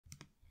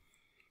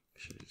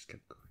Should have just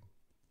kept going.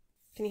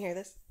 Can you hear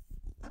this?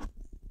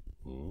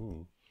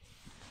 Oh.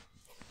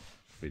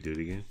 Wait, do it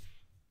again?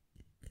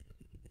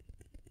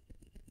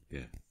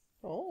 Yeah.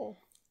 Oh.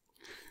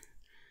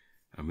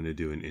 I'm going to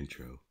do an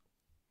intro.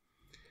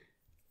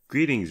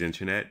 Greetings,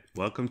 Internet.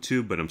 Welcome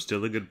to But I'm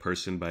Still a Good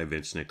Person by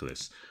Vince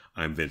Nicholas.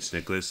 I'm Vince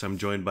Nicholas. I'm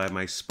joined by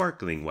my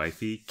sparkling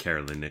wifey,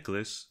 Carolyn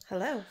Nicholas.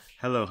 Hello.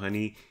 Hello,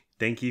 honey.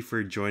 Thank you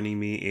for joining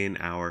me in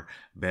our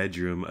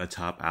bedroom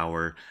atop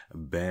our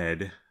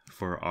bed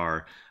for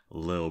our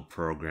little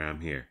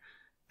program here.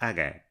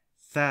 Okay,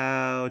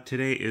 so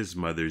today is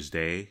Mother's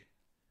Day.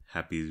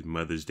 Happy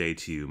Mother's Day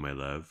to you, my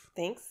love.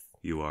 Thanks.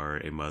 You are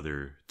a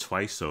mother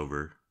twice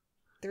over.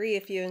 3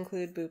 if you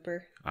include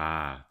Booper.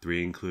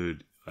 3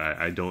 include...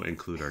 I don't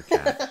include our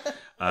cat.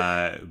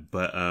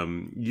 But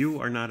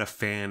you are not a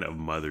fan of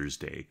Mother's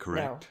Day,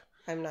 correct?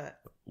 No, I'm not.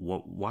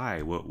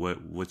 Why?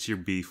 What's your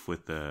beef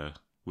with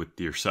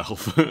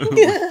yourself?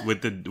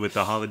 with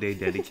the holiday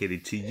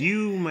dedicated to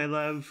you, my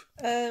love?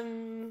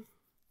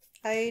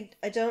 I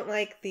don't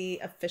like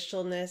the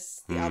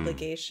officialness, the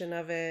obligation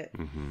of it.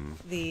 Mm-hmm.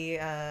 The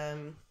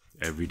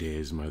every day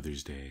is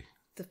Mother's Day.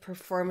 The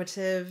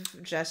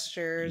performative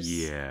gestures.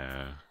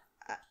 Yeah.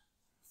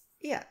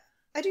 Yeah.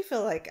 I do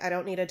feel like I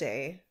don't need a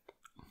day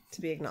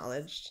to be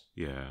acknowledged.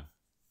 Yeah.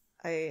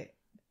 To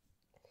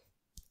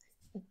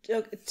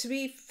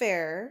be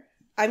fair,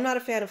 I'm not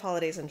a fan of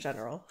holidays in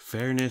general.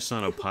 Fairness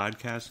on a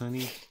podcast,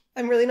 honey?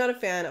 I'm really not a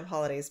fan of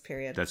holidays,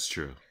 period. That's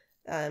true.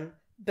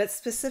 But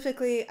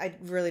specifically, I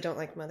really don't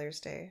like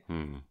Mother's Day.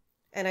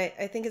 And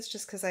I think it's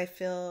just because I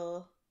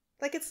feel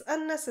like it's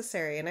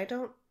unnecessary, and I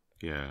don't...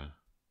 Yeah.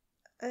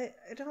 I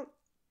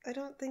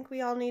don't think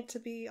we all need to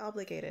be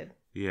obligated.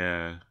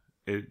 Yeah.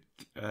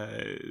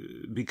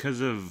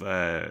 Because of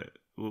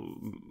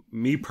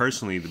me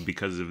personally,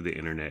 because of the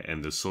internet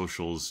and the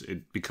socials,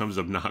 it becomes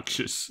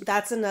obnoxious.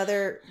 That's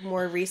another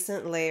more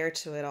recent layer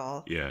to it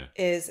all. Yeah.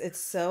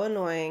 It's so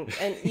annoying.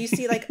 And you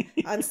see, like,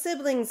 on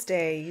Siblings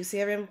Day, you see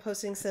everyone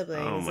posting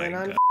siblings. Oh my and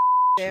on God.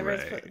 Day,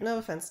 Right. no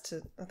offense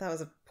to... That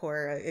was a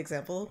poor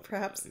example,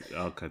 perhaps.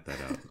 I'll cut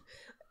that out.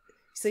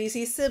 So you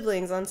see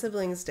siblings on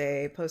Siblings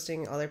Day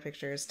posting all their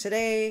pictures.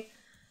 Today,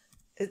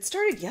 it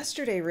started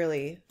yesterday,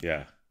 really.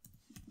 Yeah.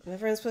 And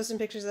everyone's posting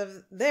pictures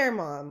of their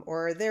mom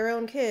or their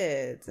own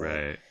kids.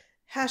 Right.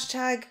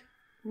 Hashtag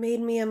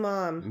made me a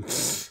mom.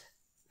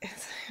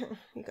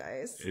 You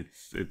guys.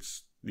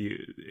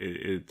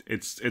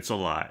 It's a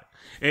lot.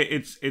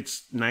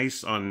 It's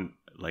nice on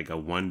like a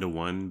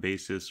one-to-one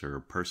basis or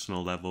a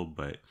personal level,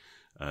 but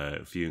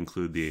if you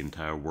include the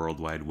entire World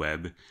Wide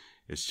Web,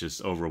 it's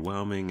just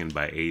overwhelming. And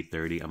by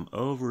 8:30, I'm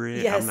over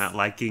it. Yes. I'm not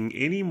liking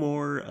any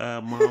more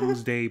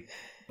Mom's Day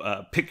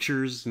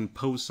pictures and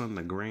posts on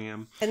the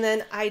gram. And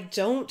then I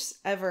don't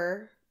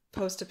ever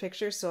post a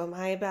picture, so am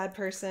I a bad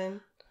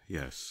person?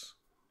 Yes.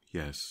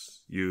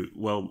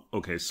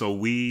 Okay, so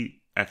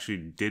we actually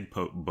did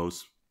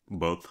both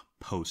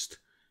post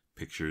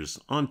pictures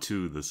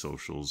onto the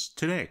socials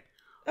today.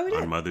 Oh, we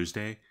did? On Mother's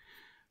Day.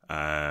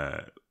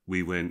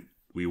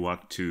 We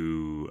walked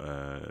to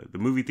the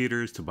movie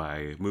theaters to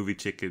buy movie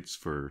tickets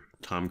for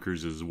Tom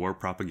Cruise's war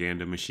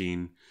propaganda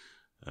machine,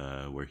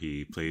 where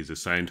he plays a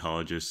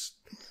Scientologist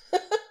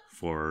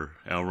for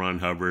L. Ron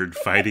Hubbard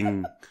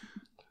fighting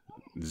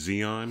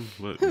Xeon?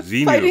 What?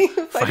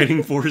 Xenu.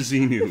 Fighting for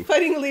Xenu.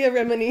 Fighting Leah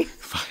Remini.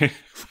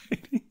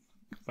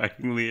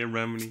 Fighting Leah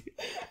Remini.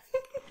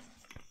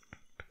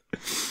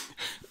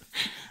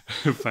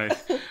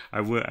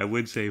 I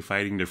would say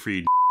fighting to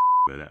free,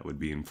 but that would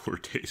be in poor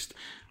taste.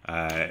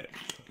 I'm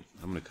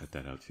going to cut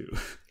that out too.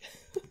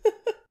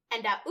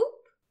 And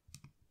oop.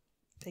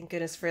 Thank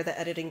goodness for the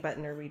editing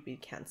button or we'd be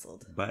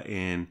canceled.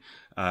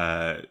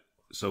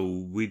 So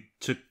we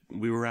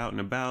were out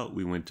and about.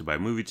 We went to buy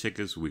movie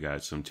tickets. We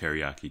got some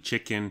teriyaki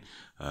chicken.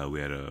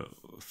 We had a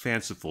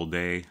fanciful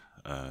day,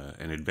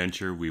 an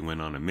adventure. We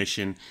went on a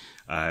mission.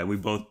 We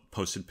both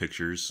posted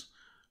pictures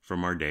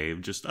from our day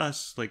of just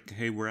us. Like,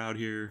 hey, we're out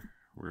here.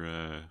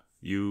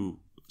 You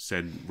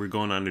said we're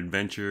going on an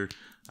adventure.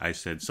 I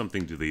said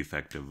something to the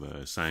effect of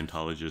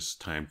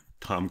Scientologist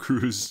Tom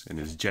Cruise and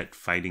his jet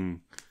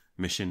fighting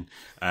mission.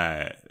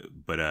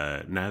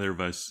 But neither of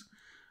us,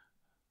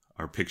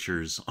 our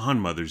pictures on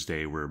Mother's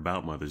Day were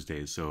about Mother's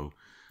Day. So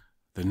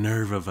the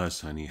nerve of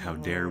us, honey. How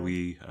dare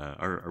we?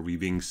 Are we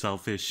being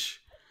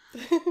selfish?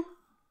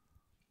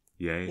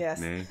 Yay? Yes.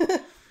 Nay?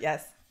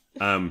 Yes.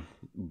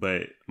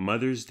 But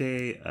Mother's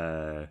Day,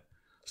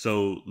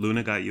 so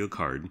Luna got you a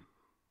card.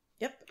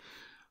 Yep.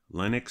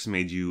 Lennox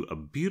made you a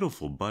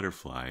beautiful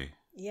butterfly.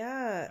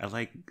 Yeah. At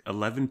like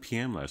 11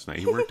 p.m. last night.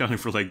 He worked on it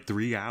for like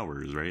 3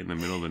 hours, right? In the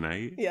middle of the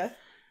night. Yeah.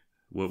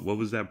 What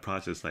was that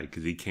process like?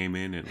 Because he came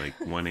in at like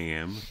 1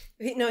 a.m.?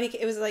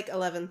 It was like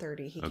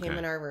 11:30. He Okay. came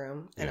in our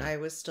room and Yeah. I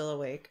was still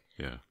awake.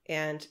 Yeah.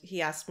 And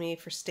he asked me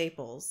for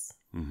staples.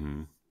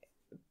 Mm-hmm.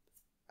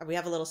 We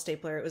have a little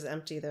stapler. It was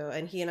empty though.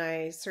 And he and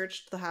I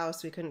searched the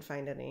house. We couldn't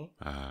find any.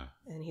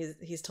 And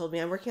he's told me,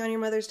 I'm working on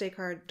your Mother's Day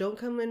card. Don't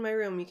come in my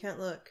room. You can't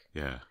look.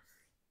 Yeah.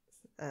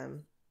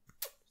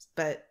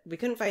 But we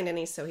couldn't find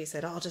any. So he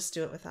said, I'll just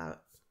do it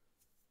without.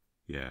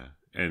 Yeah.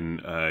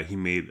 And he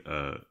made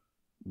a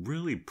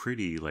really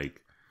pretty,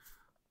 like,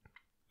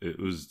 it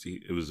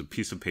was a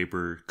piece of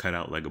paper cut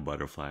out like a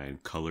butterfly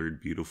and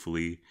colored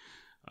beautifully.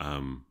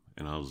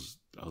 And I was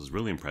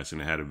really impressed,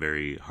 and it had a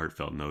very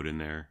heartfelt note in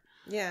there.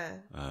 Yeah.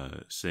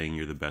 Saying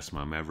you're the best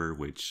mom ever,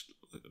 which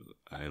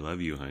I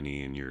love you,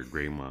 honey, and you're a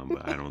great mom,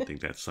 but I don't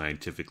think that's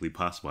scientifically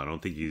possible. I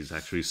don't think he's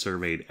actually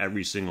surveyed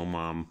every single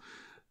mom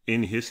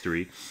in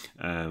history.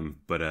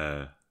 But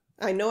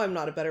I know I'm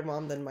not a better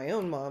mom than my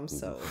own mom,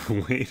 so.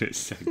 Wait a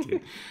second.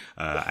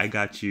 I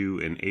got you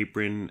an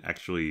apron.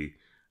 Actually,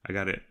 I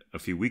got it a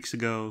few weeks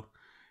ago.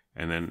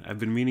 And then I've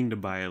been meaning to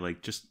buy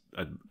like just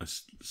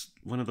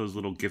one of those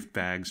little gift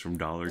bags from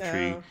Dollar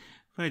Tree. Oh.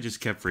 I just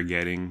kept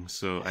forgetting.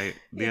 So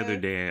the other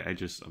day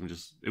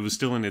it was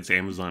still in its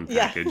Amazon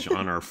package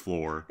on our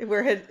floor.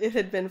 Where it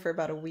had been for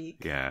about a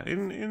week. Yeah,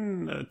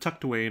 in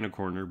tucked away in a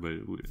corner, but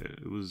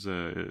it was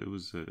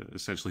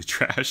essentially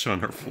trash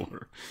on our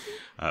floor.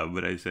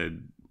 But I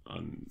said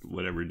on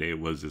whatever day it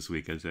was this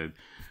week, I said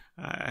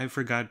I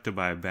forgot to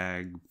buy a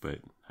bag, but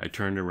I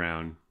turned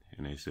around.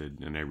 And I said,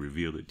 and I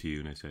revealed it to you,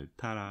 and I said,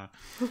 "Ta-da!"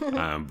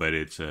 But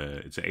it's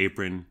an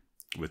apron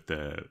with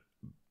the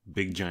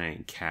big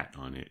giant cat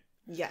on it.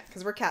 Yeah,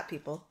 because we're cat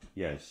people.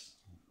 Yes,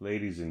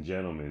 ladies and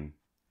gentlemen.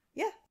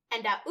 Yeah.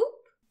 And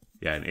oop.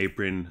 Yeah, an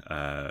apron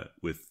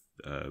with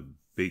a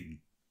big,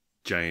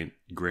 giant,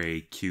 gray,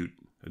 cute,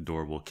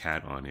 adorable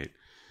cat on it.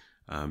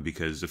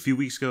 Because a few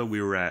weeks ago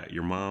we were at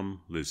your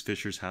mom, Liz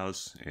Fisher's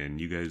house, and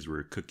you guys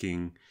were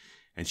cooking,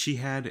 and she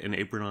had an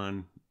apron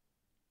on.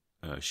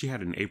 She had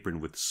an apron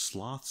with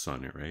sloths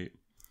on it, right?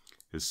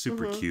 It was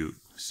super cute.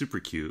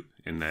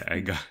 And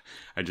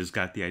I just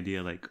got the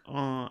idea, like,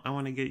 oh, I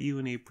want to get you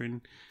an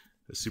apron,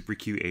 a super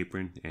cute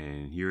apron,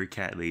 and you're a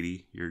cat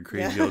lady. You're a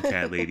crazy old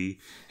cat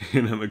lady,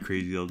 and I'm a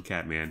crazy old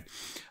cat man.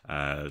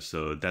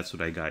 So that's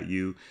what I got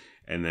you.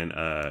 And then,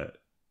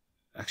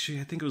 actually,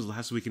 I think it was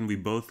last weekend, we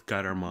both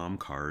got our mom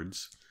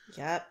cards.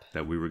 Yep.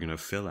 That we were going to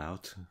fill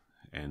out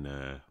and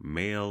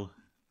mail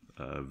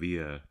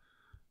via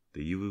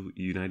the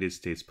United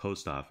States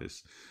Post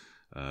Office.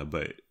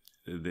 But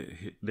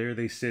there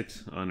they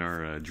sit on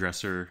our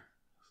dresser.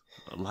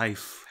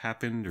 Life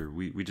happened, or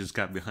we just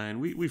got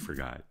behind. We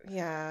forgot.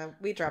 Yeah,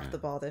 we dropped the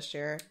ball this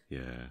year.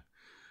 Yeah.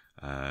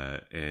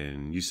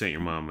 And you sent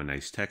your mom a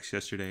nice text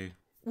yesterday.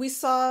 We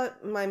saw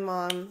my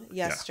mom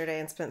yesterday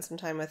and spent some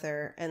time with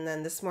her. And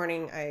then this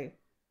morning I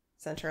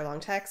sent her a long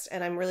text,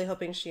 and I'm really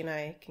hoping she and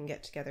I can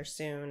get together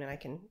soon and I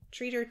can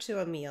treat her to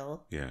a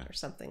meal or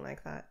something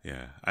like that.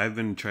 Yeah. I've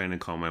been trying to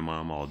call my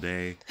mom all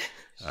day.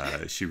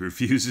 She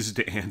refuses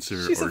to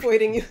answer. She's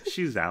avoiding you.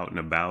 She's out and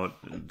about.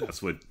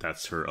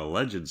 That's her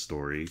alleged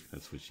story.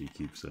 That's what she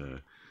keeps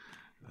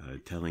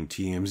telling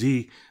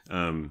TMZ.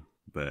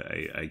 But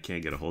I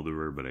can't get a hold of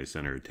her, but I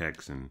sent her a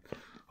text, and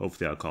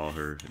hopefully I'll call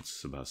her.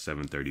 It's about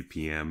 7:30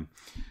 p.m.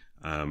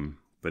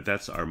 But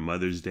that's our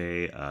Mother's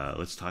Day.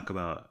 Let's talk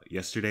about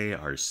yesterday,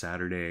 our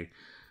Saturday.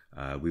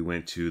 We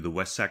went to the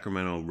West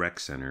Sacramento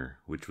Rec Center,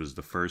 which was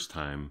the first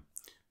time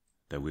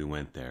that we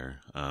went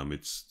there.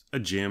 It's a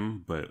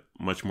gym, but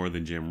much more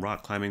than gym.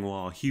 Rock climbing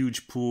wall,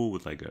 huge pool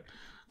with like a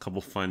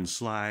couple fun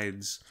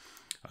slides,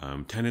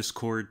 tennis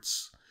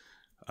courts,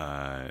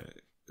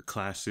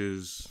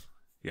 classes.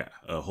 Yeah,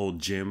 a whole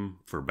gym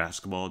for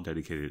basketball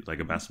dedicated, like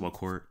a basketball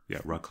court.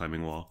 Yeah, rock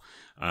climbing wall.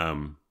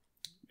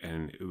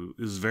 And it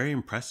was very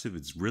impressive.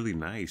 It's really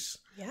nice.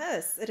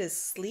 Yes, it is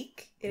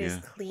sleek. It is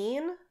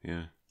clean.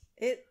 Yeah.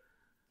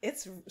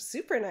 It's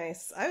super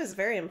nice. I was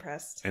very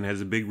impressed. And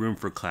has a big room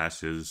for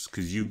classes,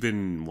 because you've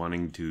been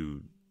wanting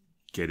to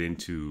get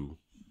into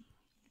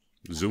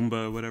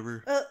Zumba or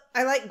whatever.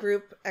 I like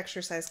group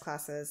exercise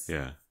classes.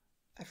 Yeah.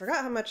 I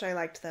forgot how much I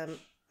liked them.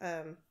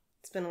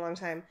 It's been a long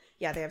time.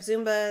 Yeah, they have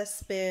Zumba,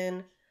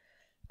 spin,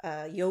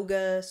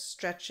 yoga,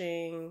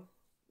 stretching,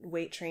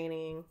 weight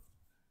training.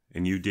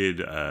 And you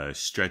did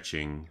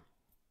stretching.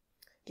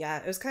 Yeah,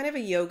 it was kind of a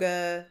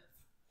yoga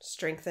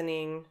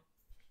strengthening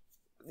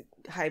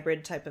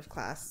hybrid type of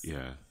class.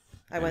 Yeah.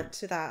 I went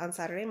to that on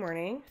Saturday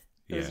morning.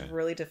 It was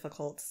really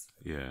difficult.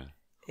 Yeah.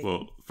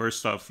 Well,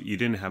 first off, you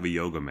didn't have a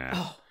yoga mat.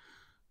 Oh.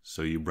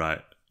 So you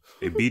brought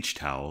a beach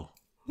towel.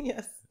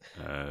 Yes.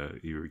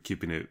 You were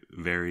keeping it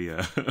very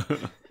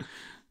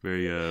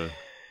very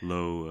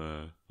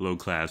low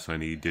class,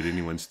 honey. Did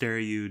anyone stare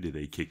at you? Did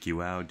they kick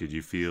you out? Did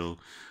you feel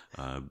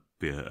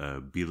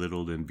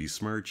belittled and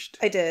besmirched?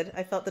 I did.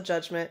 I felt the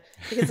judgment,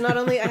 because not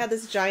only I had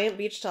this giant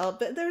beach towel,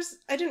 but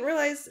I didn't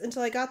realize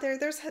until I got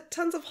there's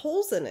tons of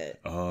holes in it.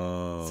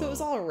 Oh. So it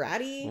was all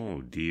ratty.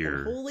 Oh dear.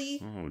 And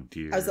holy. Oh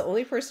dear. I was the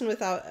only person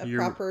without a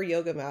proper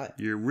yoga mat.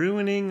 You're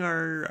ruining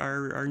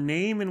our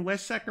name in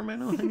West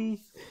Sacramento, honey.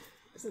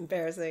 It's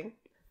embarrassing.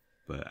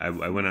 But I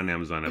went on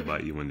Amazon. I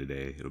bought you one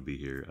today. It'll be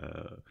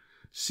here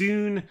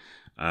soon.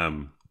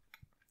 So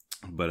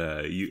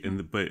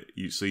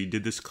you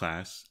did this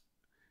class.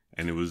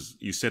 And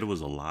you said it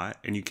was a lot,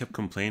 and you kept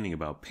complaining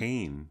about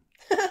pain,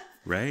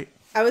 right?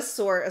 I was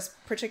sore,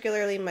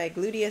 particularly my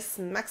gluteus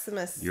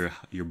maximus.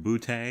 Your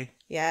butte?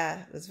 Yeah,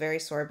 it was very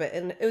sore, but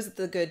it was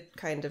the good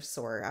kind of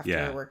sore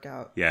after a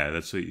workout. Yeah,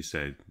 that's what you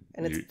said.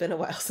 And it's been a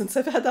while since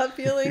I've had that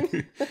feeling.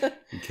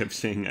 You kept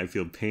saying, I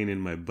feel pain in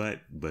my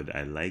butt, but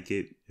I like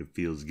it. It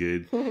feels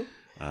good.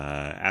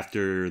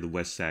 After the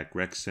West Sac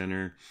Rec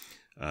Center,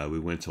 we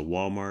went to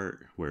Walmart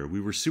where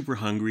we were super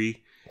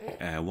hungry.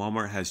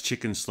 Walmart has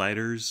chicken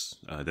sliders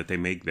that they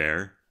make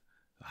there.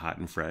 Hot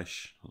and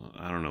fresh.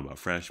 I don't know about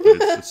fresh, but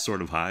it's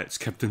sort of hot. It's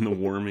kept in the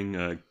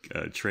warming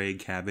tray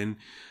cabin.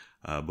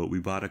 But we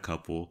bought a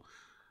couple.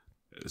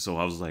 So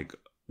I was like,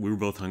 we were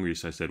both hungry.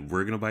 So I said,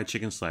 we're going to buy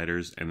chicken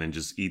sliders and then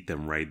just eat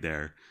them right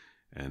there.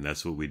 And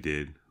that's what we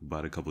did. We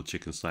bought a couple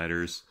chicken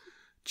sliders,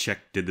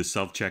 did the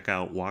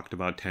self-checkout, walked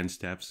about 10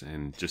 steps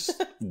and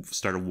just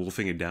started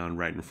wolfing it down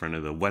right in front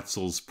of the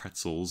Wetzel's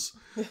Pretzels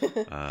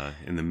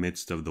in the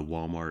midst of the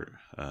Walmart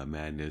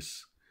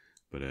madness.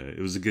 But it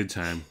was a good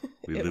time.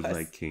 We lived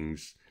like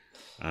kings.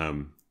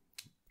 And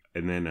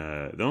then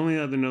the only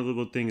other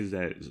notable thing is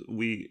that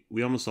we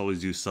almost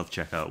always do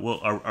self-checkout. Well,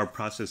 our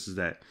process is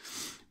that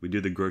we do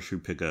the grocery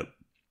pickup,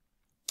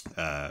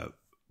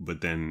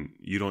 but then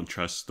you don't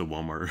trust the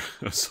Walmart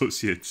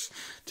associates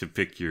to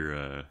pick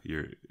your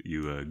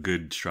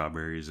good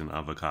strawberries and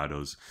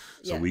avocados.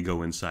 So we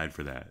go inside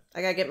for that.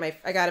 I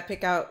gotta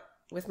pick out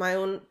with my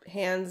own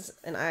hands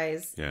and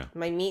eyes. Yeah.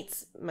 My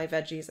meats, my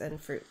veggies,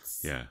 and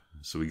fruits. Yeah.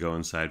 So we go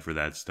inside for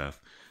that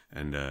stuff,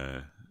 and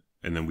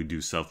then we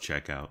do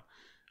self-checkout.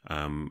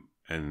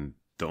 And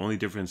the only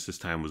difference this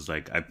time was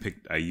like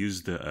I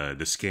used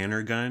the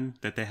scanner gun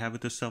that they have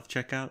at the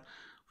self-checkout,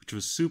 which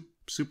was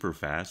super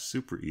fast,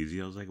 super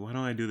easy. I was like, why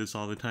don't I do this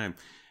all the time?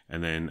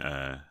 And then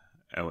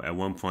at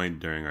one point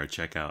during our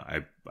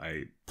checkout,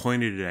 I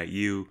pointed it at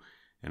you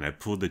and I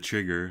pulled the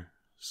trigger,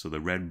 so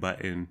the red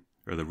button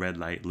or the red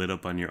light lit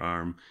up on your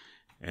arm,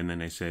 and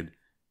then I said,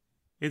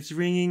 "It's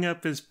ringing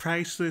up as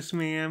priceless,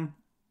 ma'am."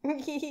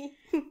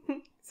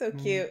 So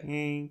cute.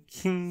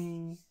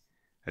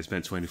 I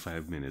spent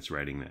 25 minutes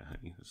writing that,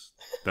 honey.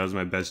 That was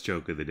my best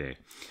joke of the day.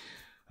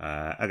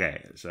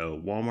 Okay,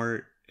 so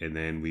Walmart, and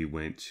then we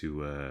went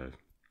to,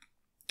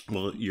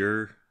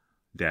 your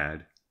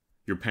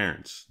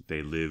parents,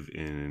 they live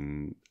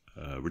in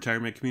a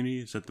retirement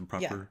community. Is that the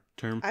proper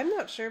term? I'm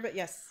not sure, but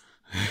yes.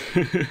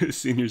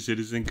 Senior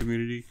citizen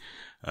community.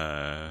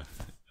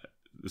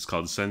 It's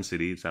called Sun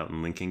City. It's out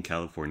in Lincoln,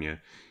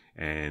 California.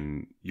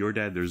 And your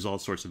dad, there's all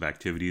sorts of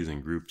activities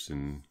and groups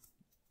and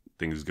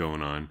things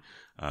going on.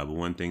 But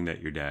one thing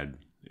that your dad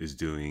is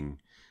doing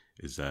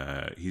is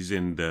he's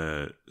in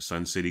the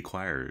Sun City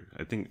Choir.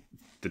 I think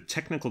the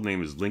technical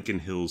name is Lincoln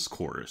Hills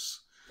Chorus.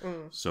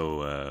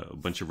 So a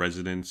bunch of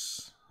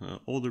residents,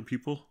 older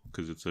people,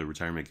 because it's a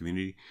retirement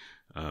community,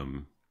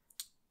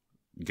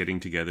 getting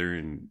together,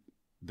 and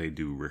they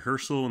do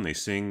rehearsal and they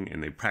sing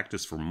and they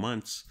practice for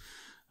months.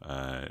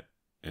 And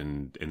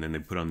then they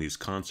put on these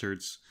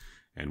concerts.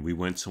 And we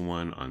went to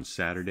one on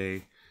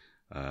Saturday.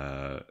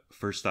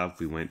 First off,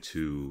 we went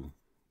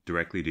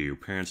directly to your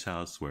parents'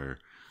 house where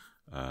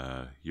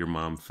your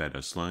mom fed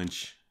us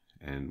lunch,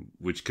 and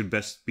which could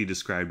best be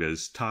described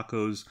as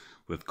tacos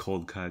with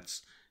cold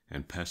cuts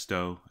and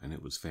pesto, and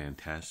it was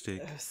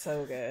fantastic. It was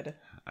so good.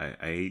 I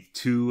ate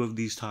 2 of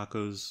these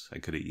tacos. I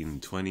could have eaten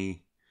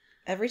 20.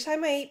 Every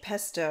time I eat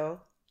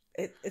pesto,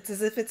 it's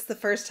as if it's the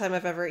first time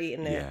I've ever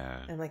eaten it. Yeah.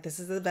 I'm like, this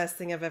is the best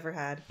thing I've ever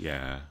had.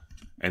 Yeah.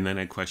 And then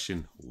I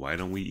question, why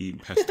don't we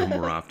eat pesto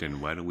more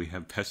often? Why don't we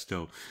have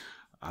pesto?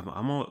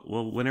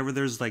 Whenever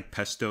there's like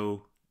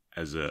pesto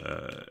as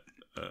a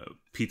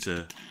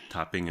pizza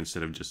topping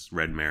instead of just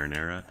red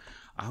marinara,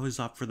 I always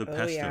opt for the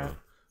pesto. Yeah.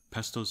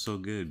 Pesto's so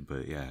good,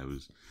 but yeah, it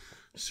was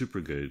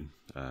super good.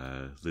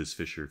 Liz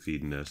Fisher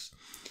feeding us.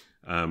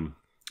 And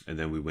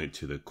then we went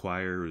to the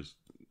choir.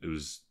 It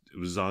was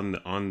on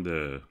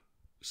the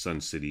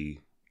Sun City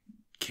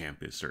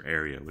campus or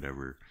area,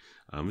 whatever.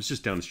 It's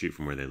just down the street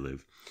from where they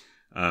live.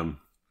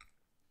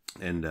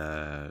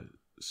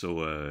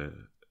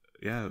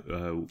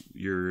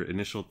 Your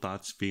initial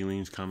thoughts,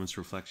 feelings, comments,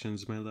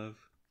 reflections, my love?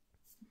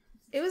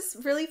 It was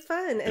really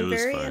fun and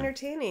very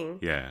entertaining.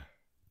 Yeah.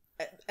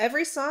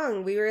 Every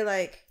song, we were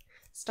like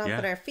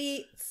stomping our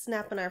feet,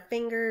 snapping our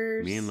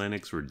fingers. Me and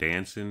Lennox were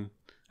dancing.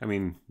 I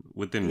mean,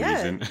 within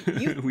reason.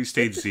 We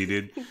stayed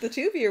seated. The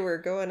two of you were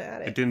going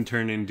at it. It didn't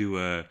turn into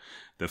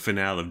the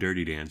finale of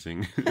Dirty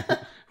Dancing.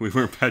 We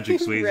weren't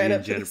Patrick Swayze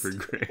and Jennifer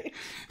Grey.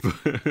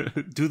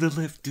 Do the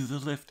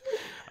lift.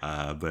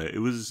 But it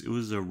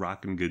was a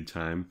rockin' good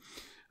time.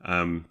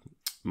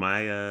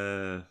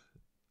 My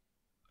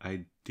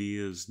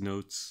ideas,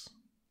 notes,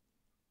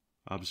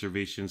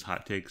 observations,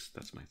 hot takes,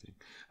 that's my thing.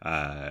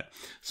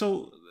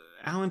 So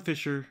Alan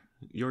Fisher,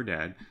 your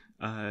dad,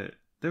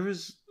 there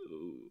was,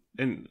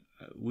 and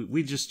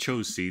we just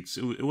chose seats.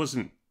 It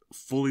wasn't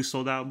fully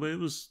sold out, but it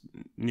was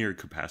near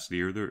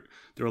capacity, or there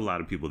were a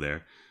lot of people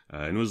there,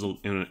 and it was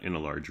in a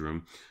large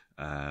room.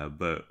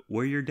 But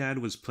where your dad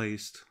was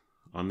placed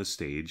on the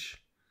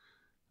stage,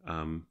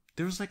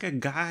 there was like a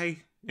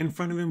guy in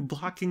front of him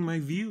blocking my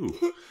view.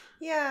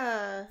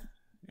 Yeah.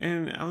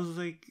 And I was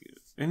like,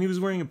 And he was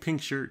wearing a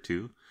pink shirt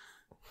too.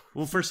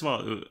 Well, first of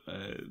all,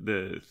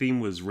 the theme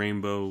was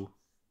rainbow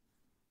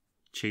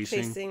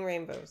chasing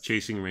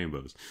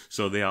rainbows.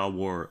 So they all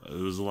wore. There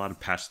was a lot of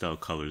pastel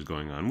colors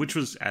going on, which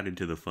was added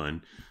to the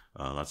fun.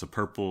 Lots of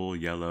purple,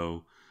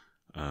 yellow,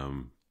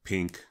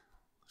 pink,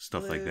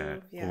 stuff like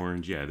that. Yeah.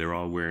 Orange. Yeah, they're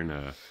all wearing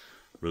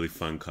really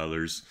fun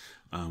colors.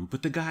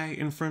 But the guy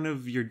in front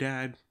of your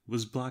dad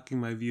was blocking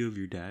my view of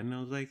your dad, and I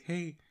was like,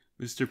 "Hey,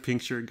 Mr.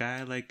 Pink Shirt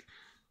guy, like,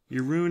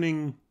 you're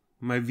ruining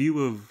my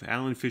view of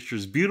Alan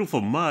Fisher's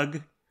beautiful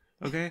mug.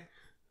 Okay,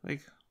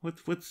 like,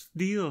 what's the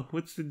deal?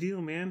 What's the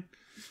deal, man?"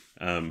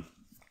 I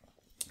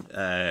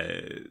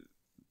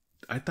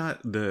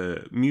thought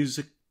the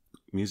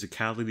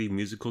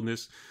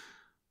musicalness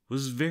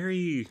was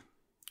very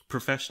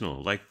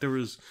professional. Like, there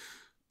was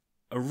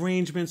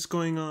arrangements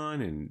going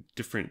on and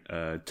different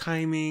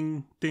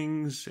timing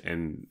things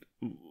and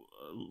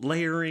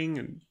layering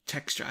and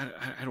texture.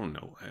 I don't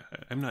know.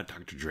 I'm not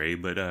Dr. Dre,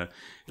 but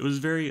it was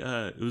very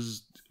it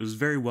was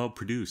very well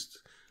produced.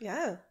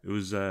 Yeah. It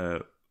was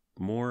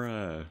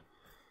more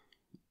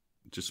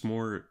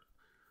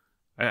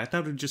I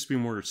thought it would just be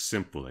more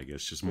simple, I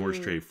guess, just more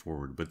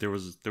straightforward. But there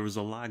was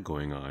a lot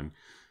going on.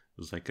 It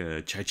was like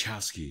a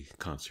Tchaikovsky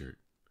concert,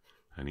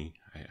 honey.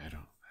 I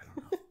don't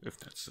know if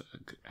that's a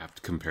good,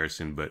 apt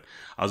comparison, but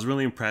I was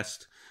really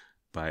impressed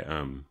by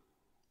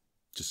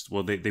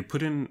they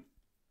put in.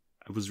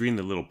 I was reading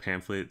the little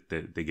pamphlet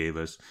that they gave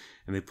us,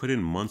 and they put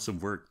in months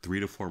of work, 3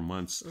 to 4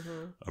 months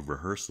of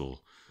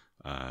rehearsal.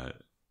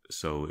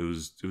 So it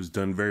was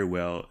done very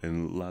well,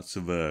 and lots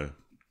of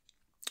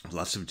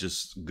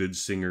just good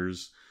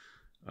singers,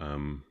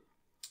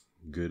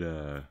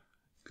 good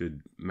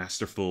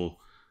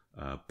masterful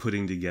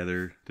putting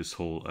together this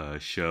whole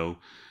show.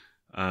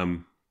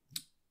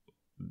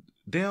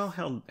 They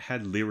all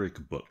had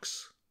lyric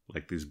books,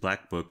 like these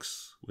black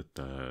books with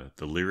the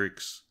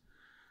lyrics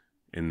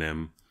in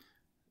them.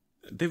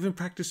 They've been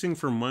practicing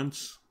for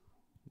months.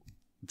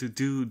 Do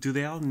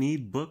they all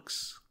need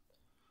books?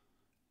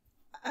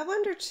 I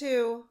wonder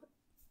too.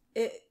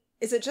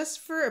 Is it just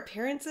for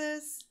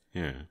appearances?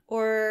 Yeah.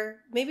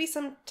 Or maybe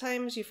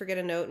sometimes you forget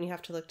a note and you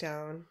have to look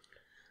down.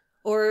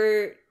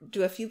 Or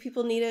do a few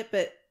people need it,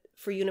 but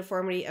for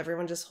uniformity,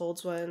 everyone just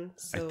holds one?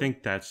 So... I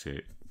think that's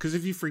it. Because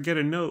if you forget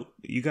a note,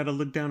 you got to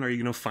look down. Are you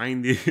going to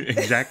find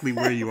exactly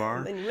where you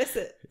are? Then you miss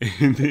it.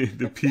 In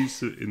the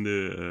piece in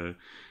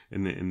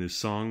the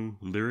song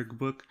lyric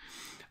book,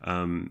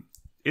 in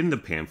the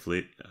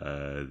pamphlet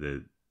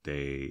that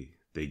they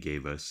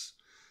gave us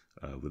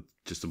with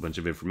just a bunch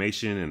of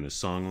information and a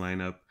song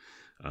lineup.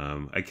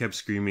 I kept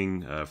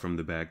screaming from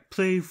the back,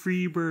 "Play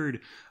Freebird!"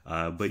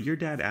 But your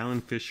dad,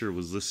 Alan Fisher,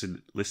 was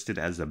listed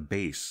as a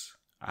bass.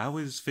 I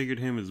always figured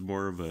him as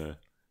more of a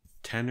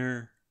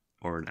tenor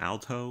or an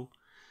alto.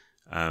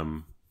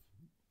 I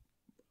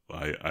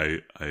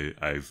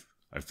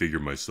figure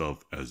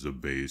myself as a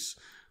bass.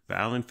 But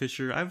Alan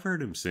Fisher, I've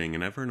heard him sing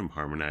and I've heard him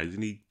harmonize,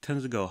 and he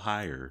tends to go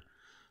higher.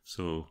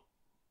 So,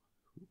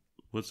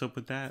 what's up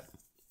with that?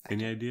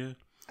 Any idea?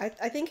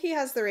 I think he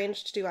has the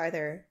range to do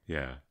either.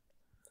 Yeah.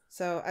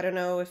 So I don't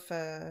know if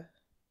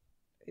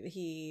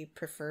he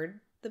preferred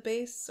the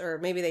bass, or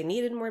maybe they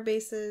needed more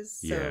basses.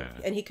 So, yeah.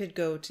 And he could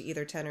go to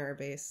either tenor or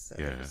bass. So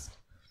yeah.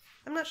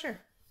 I'm not sure.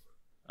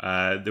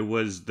 There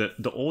was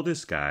the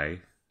oldest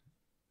guy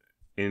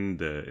in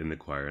the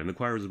choir, and the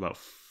choir was about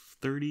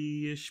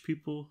 30-ish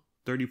people,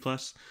 30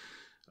 plus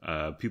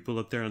people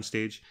up there on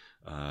stage.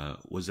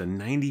 Was a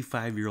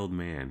 95-year-old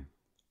man.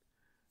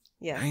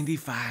 Yeah,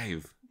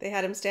 95. They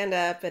had him stand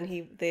up, and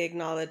they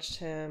acknowledged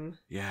him.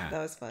 Yeah,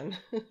 that was fun.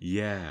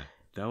 Yeah,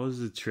 that was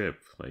a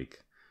trip.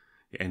 Like,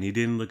 and he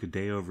didn't look a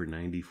day over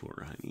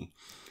 94, honey.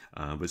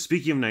 But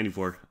speaking of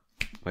 94,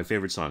 my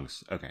favorite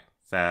songs. Okay.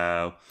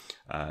 So,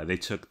 they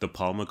took the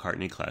Paul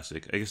McCartney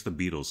classic, I guess the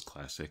Beatles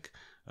classic,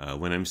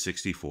 When I'm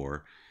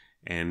 64,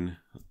 and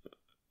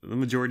the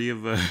majority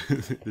of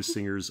the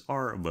singers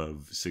are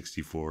above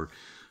 64,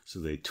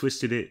 so they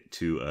twisted it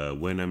to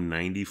When I'm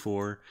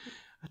 94.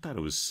 I thought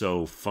it was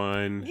so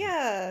fun,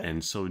 yeah,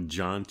 and so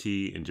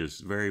jaunty, and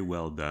just very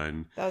well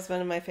done. That was one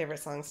of my favorite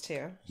songs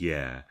too.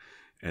 Yeah,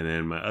 and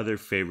then my other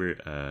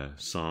favorite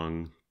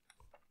song,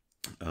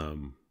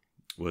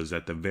 was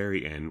at the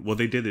very end. Well,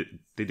 they did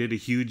a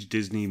huge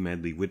Disney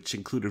medley, which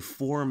included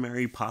 4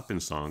 Mary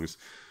Poppins songs.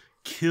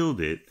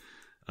 Killed it.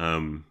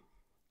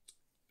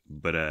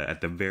 But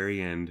at the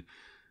very end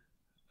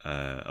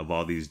of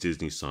all these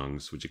Disney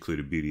songs, which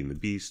included Beauty and the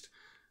Beast,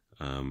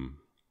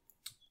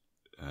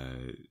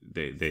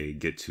 they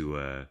get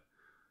to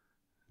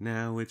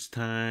now it's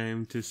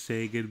time to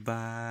say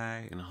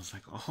goodbye, and I was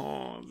like,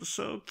 oh, it's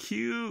so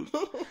cute.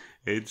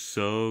 It's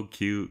so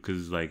cute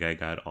because like I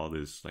got all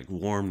this like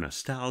warm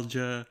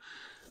nostalgia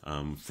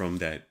from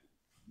that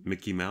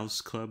Mickey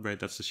Mouse Club, right?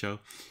 That's the show,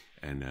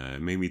 and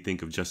it made me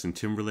think of Justin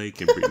Timberlake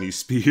and Britney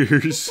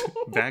Spears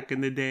back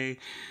in the day.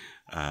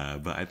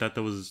 But I thought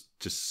that was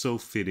just so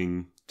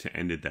fitting to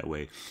end it that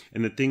way.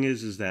 And the thing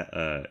is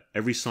that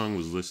every song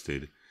was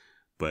listed,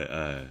 but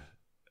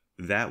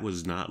that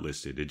was not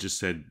listed. It just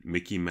said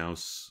Mickey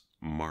Mouse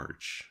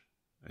March.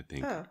 I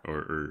think,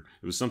 or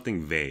it was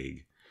something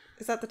vague.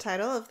 Is that the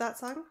title of that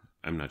song?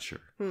 I'm not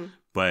sure,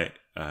 but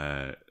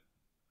I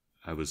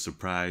was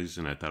surprised,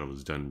 and I thought it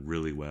was done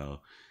really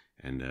well,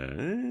 and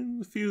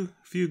a few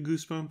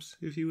goosebumps,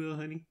 if you will,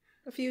 honey.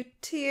 A few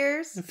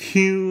tears. A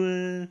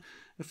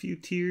few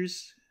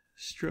tears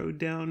strode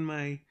down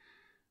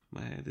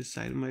the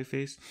side of my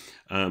face.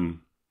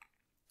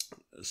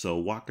 So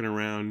walking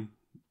around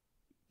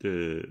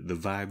the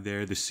vibe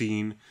there, the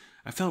scene,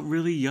 I felt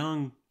really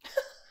young,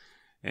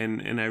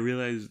 and I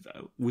realized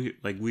we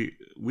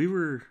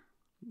were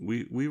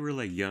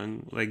like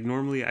young. Like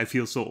normally I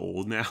feel so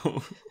old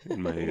now.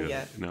 In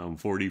my now I'm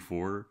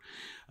 44,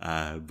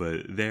 but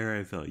there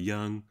I felt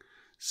young,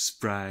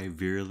 spry,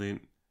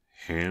 virulent,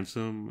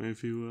 handsome,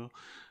 if you will.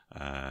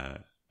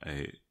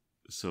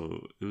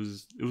 So it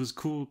was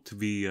cool to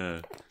be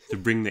to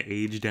bring the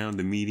age down,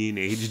 the median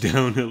age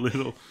down a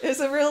little. It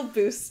was a real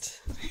boost.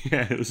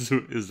 Yeah, it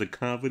was a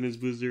confidence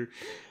booster.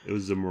 It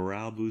was a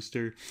morale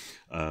booster.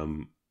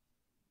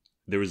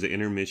 There was an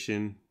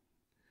intermission,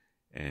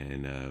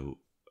 and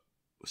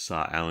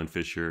saw Alan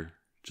Fisher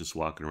just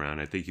walking around.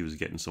 I think he was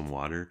getting some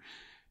water,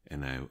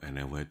 and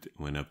I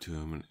went up to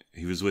him, and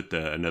he was with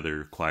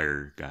another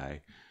choir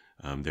guy.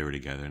 They were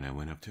together, and I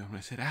went up to him and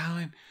I said,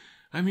 "Alan,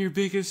 I'm your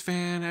biggest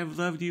fan. I've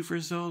loved you for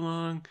so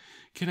long.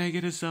 Can I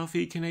get a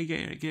selfie? Can I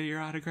get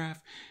your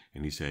autograph?"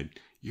 And he said,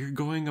 "You're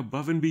going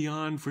above and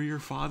beyond for your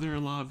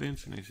father-in-law,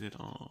 Vince." And I said,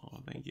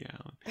 "Oh, thank you,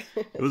 Alan."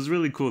 It was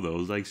really cool though.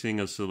 It was like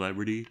seeing a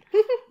celebrity,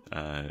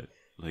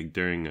 like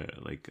during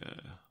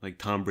like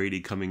Tom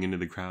Brady coming into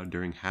the crowd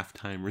during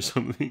halftime or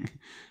something.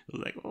 It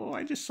was like, "Oh,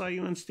 I just saw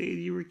you on stage.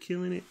 You were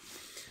killing it."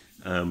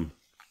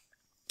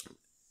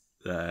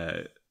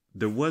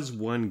 There was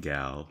one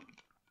gal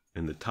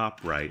in the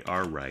top right,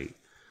 our right,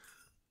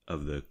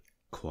 of the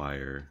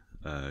choir,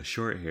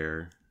 short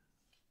hair,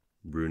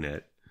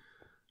 brunette.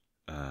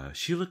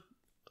 She looked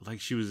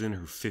like she was in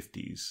her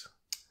 50s.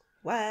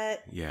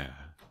 What? Yeah.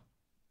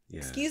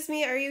 Excuse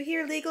me, are you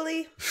here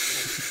legally?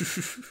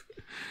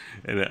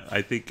 And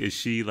I think, is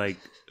she like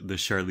the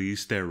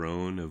Charlize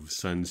Theron of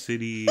Sun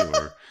City,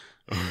 or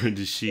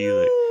is she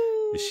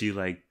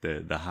like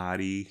the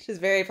hottie? She's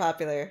very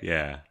popular.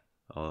 Yeah.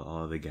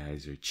 All the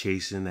guys are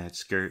chasing that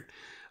skirt.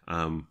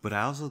 But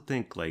I also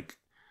think, like,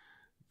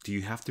 do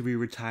you have to be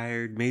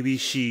retired? Maybe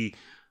she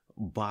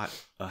bought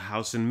a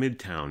house in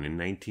Midtown in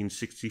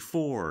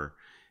 1964,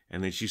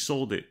 and then she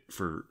sold it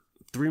for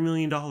 $3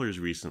 million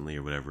recently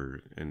or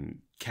whatever, and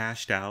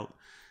cashed out,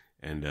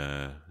 and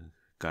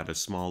got a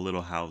small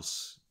little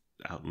house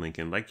out in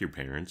Lincoln, like your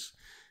parents,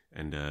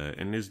 and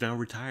is now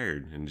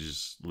retired and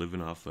just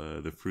living off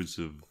the fruits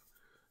of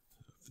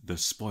the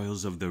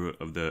spoils of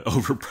the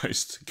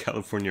overpriced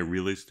California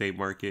real estate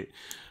market.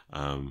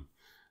 But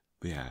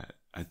yeah,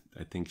 I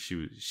think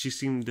she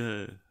seemed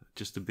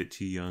just a bit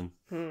too young.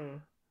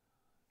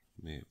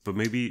 But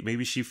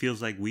maybe she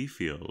feels like we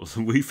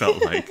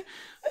felt like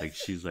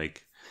she's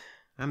like,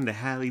 "I'm the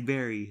Halle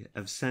Berry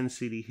of Sun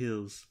City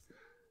Hills."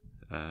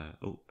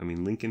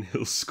 Lincoln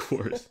Hills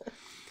scores.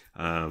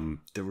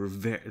 There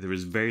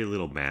was very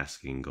little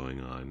masking going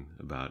on.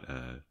 About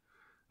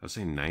I was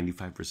saying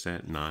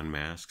 95%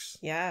 non-masks.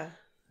 Yeah,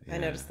 I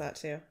noticed that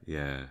too.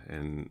 Yeah,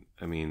 and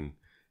I mean,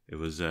 it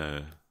was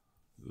a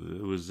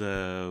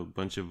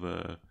bunch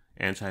of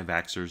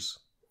anti-vaxxers,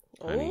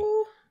 honey,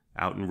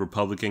 out in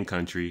Republican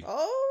country.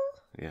 Oh,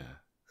 yeah,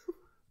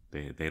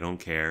 they don't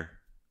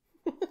care.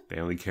 They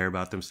only care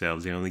about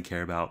themselves. They only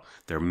care about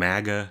their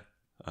MAGA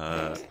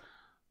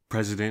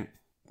president,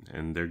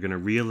 and they're gonna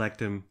reelect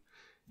him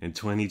in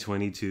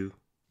 2022,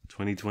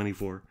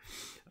 2024.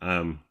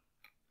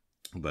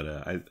 But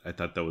I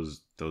thought that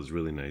was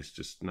really nice,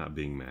 just not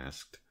being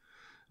masked.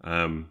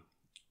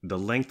 The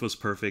length was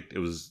perfect. It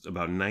was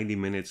about 90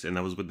 minutes, and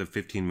that was with the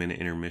 15-minute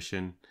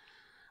intermission.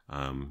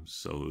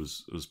 So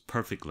it was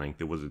perfect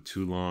length. It wasn't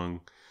too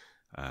long,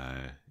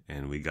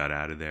 and we got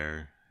out of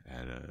there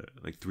at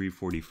like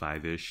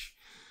 3:45-ish.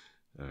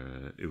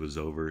 It was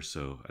over,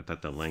 so I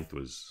thought the length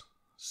was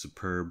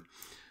superb.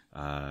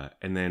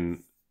 And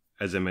then,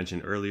 as I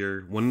mentioned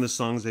earlier, one of the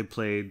songs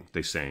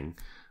they sang,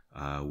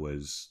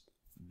 was...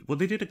 Well,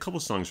 they did a couple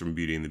songs from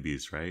Beauty and the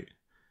Beast, right?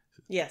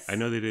 Yes. I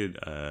know they did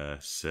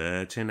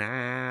Certain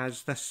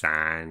as the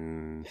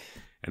Sun.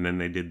 And then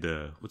they did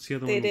what's the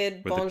other one? They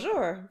did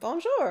Bonjour.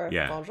 Bonjour.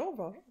 Yeah. Bonjour,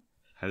 bonjour.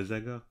 How does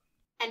that go?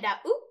 And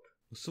oop.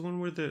 What's the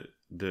one where the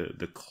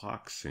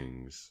clock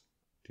sings?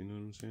 Do you know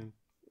what I'm saying?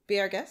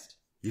 Be Our Guest?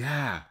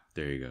 Yeah.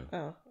 There you go.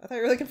 Oh, I thought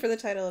you were looking for the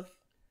title of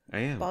I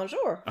am.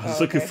 Bonjour. I was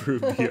looking for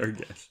Be Our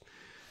Guest.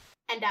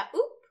 And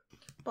oop.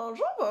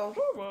 Bonjour,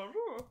 bonjour,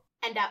 bonjour.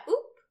 And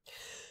oop.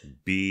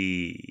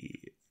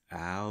 Be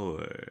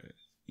our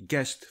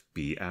guest,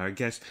 be our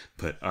guest,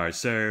 put our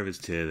service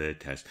to the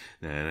test,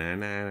 na na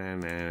na na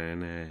na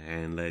na,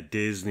 and let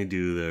Disney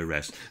do the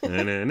rest.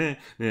 Na na na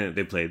na.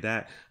 They played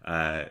that,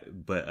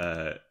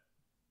 but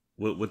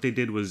what they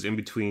did was, in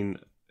between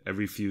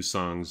every few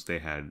songs, they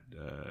had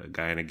a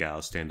guy and a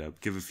gal stand up,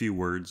 give a few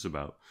words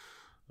about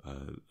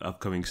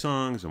upcoming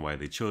songs and why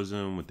they chose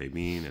them, what they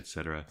mean,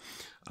 etc.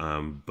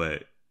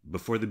 But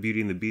before the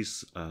Beauty and the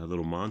Beast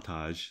little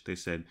montage, they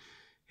said,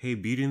 hey,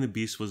 Beauty and the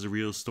Beast was a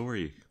real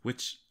story,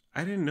 which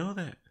I didn't know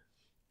that.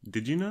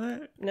 Did you know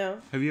that? No.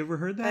 Have you ever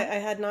heard that? I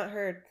had not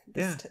heard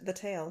the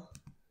tale.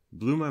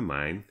 Blew my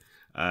mind.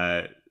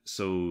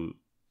 So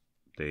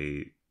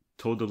they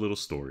told a little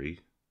story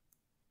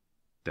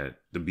that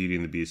the Beauty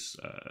and the Beast,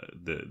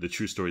 the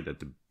true story that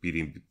the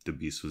Beauty and the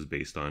Beast was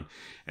based on.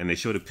 And they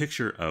showed a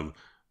picture of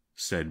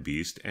said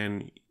beast.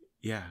 And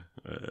yeah,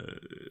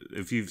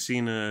 if you've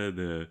seen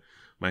the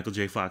Michael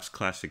J. Fox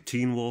classic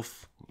Teen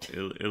Wolf,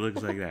 it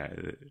looks like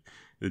that.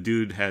 The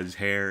dude has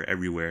hair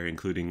everywhere,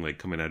 including like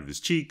coming out of his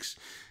cheeks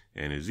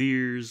and his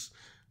ears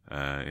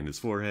and his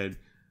forehead.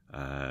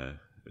 So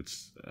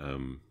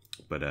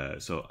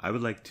I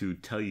would like to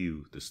tell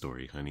you the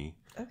story, honey.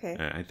 Okay.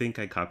 I think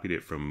I copied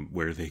it from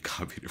where they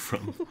copied it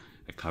from.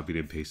 I copied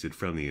and pasted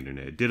from the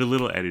internet. Did a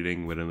little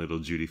editing with a little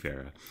Judy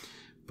Farah.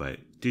 But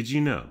did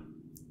you know?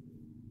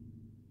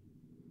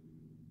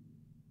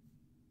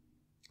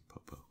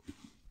 Popo.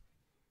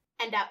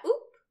 And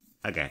oop.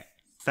 Okay.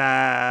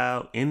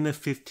 So, in the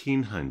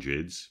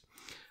 1500s,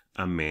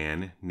 a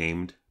man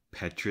named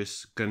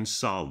Petrus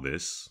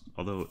Gonsalves,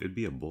 although it'd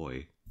be a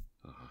boy.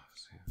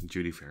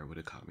 Judy Farah would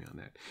have caught me on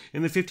that.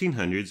 In the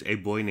 1500s, a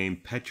boy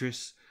named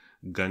Petrus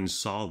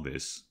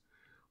Gonsalves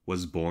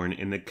was born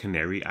in the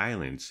Canary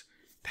Islands.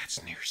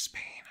 That's near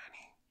Spain,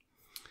 honey.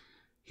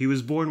 He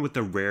was born with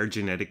a rare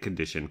genetic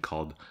condition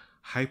called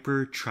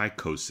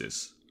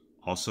hypertrichosis,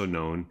 also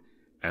known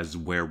as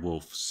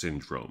werewolf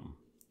syndrome.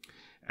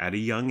 At a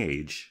young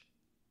age,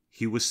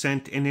 he was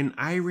sent in an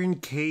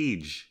iron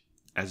cage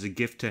as a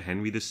gift to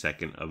Henry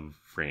II of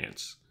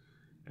France,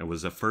 and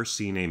was at first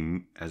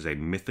seen as a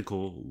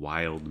mythical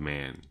wild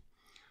man.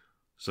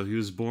 So he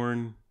was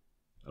born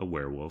a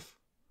werewolf.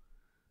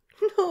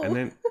 No. And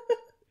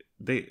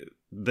then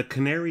the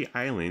Canary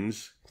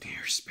Islands,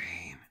 near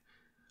Spain,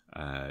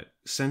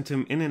 sent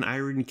him in an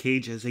iron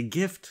cage as a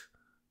gift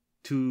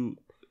to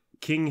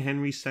King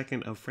Henry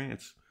II of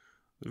France.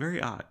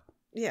 Very odd.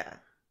 Yeah.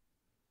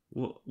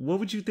 Well, what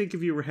would you think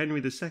if you were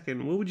Henry II?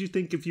 What would you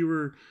think if you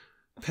were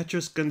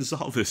Petrus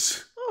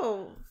Gonsalves?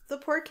 Oh, the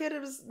poor kid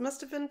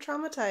must have been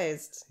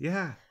traumatized.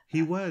 Yeah,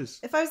 he was.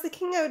 If I was the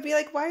king, I would be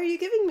like, why are you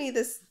giving me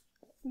this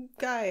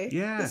guy?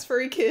 Yeah. This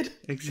furry kid.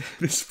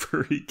 Exactly, this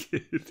furry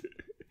kid.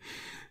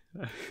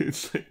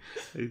 It's like,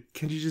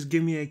 can you just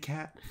give me a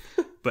cat?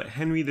 But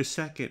Henry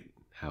II,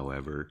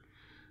 however,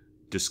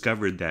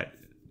 discovered that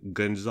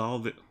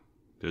Gonsalves...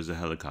 There's a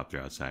helicopter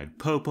outside.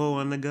 Popo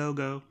on the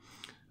go-go.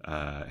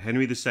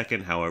 Henry II,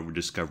 however,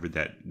 discovered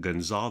that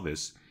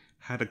Gonsalves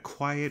had a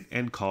quiet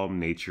and calm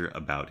nature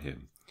about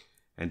him,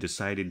 and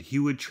decided he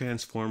would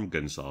transform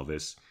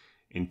Gonsalves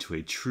into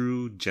a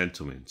true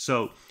gentleman.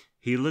 So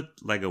he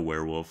looked like a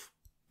werewolf,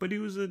 but he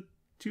was a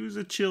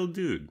chill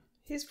dude.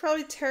 He's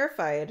probably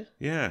terrified.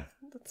 Yeah.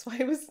 That's why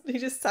he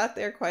just sat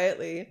there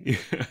quietly.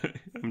 Yeah.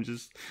 I'm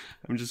just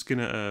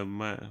gonna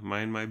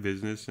mind my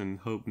business and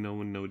hope no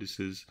one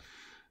notices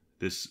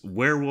this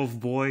werewolf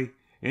boy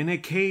in a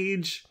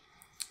cage.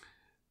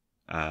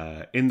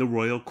 In the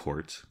royal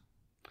court,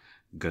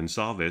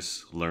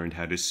 Gonsalves learned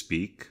how to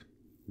speak,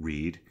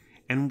 read,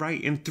 and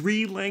write in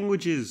 3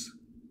 languages.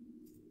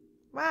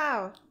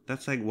 Wow.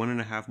 That's like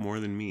 1.5 more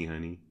than me,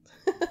 honey.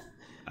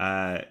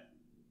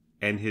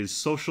 And his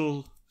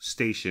social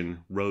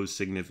station rose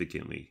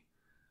significantly.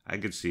 I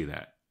could see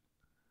that.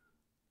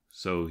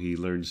 So he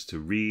learns to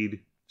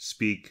read,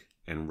 speak,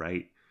 and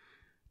write.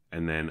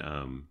 And then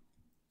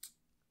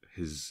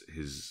his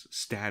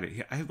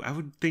status, I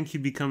would think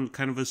he'd become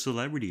kind of a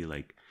celebrity,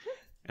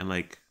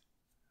 and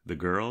the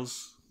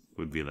girls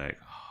would be like,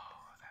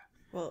 oh,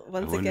 well,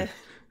 once again,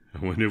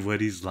 I wonder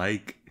what he's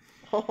like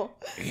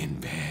in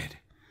bed.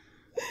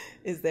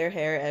 Is there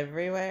hair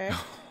everywhere?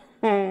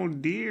 Oh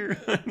dear,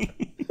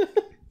 honey.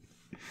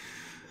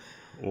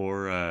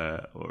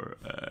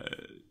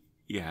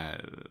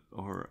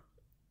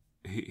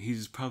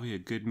 He's probably a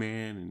good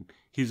man, and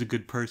he's a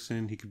good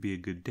person. He could be a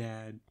good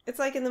dad. It's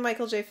like in the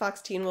Michael J.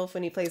 Fox Teen Wolf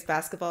when he plays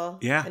basketball.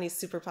 Yeah. And he's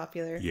super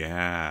popular.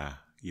 Yeah.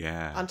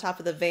 Yeah. On top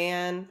of the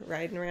van,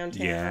 riding around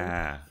town.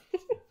 Yeah.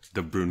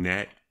 The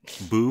brunette,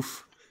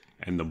 Boof,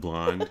 and the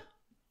blonde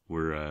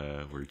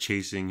were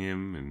chasing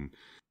him, and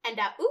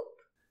oop.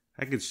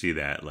 I could see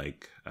that,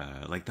 like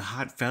the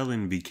hot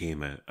felon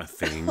became a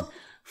thing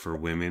for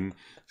women.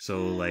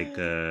 So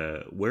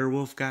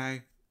werewolf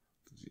guy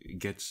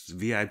gets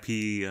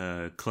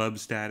VIP club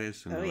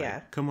status,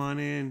 and come on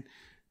in,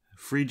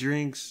 free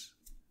drinks,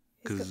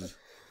 because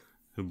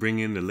he'll bring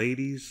in the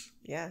ladies.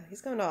 Yeah,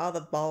 he's going to all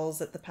the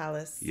balls at the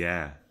palace.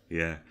 Yeah.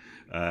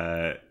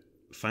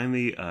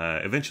 Finally,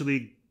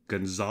 eventually,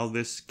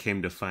 Gonsalves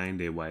came to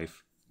find a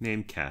wife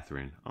named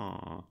Catherine.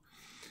 Aww.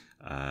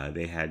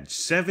 They had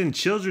 7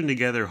 children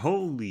together.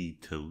 Holy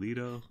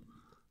Toledo.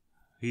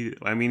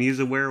 He's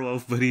a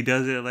werewolf, but he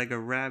does it like a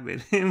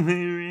rabbit.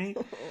 Right?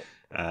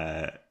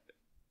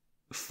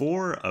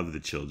 4 of the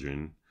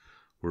children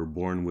were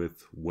born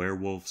with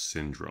werewolf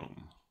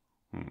syndrome.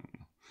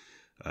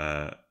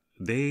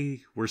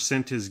 They were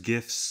sent as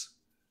gifts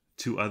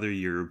two other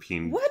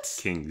European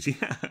kings.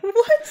 Yeah.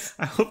 What?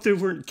 I hope they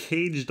weren't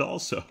caged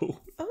also.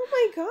 Oh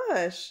my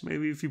gosh.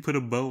 Maybe if you put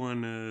a bow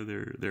on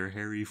their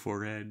hairy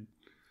forehead.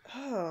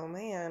 Oh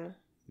man.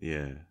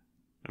 Yeah.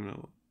 I don't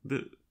know.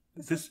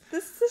 This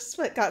is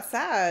what got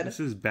sad. This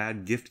is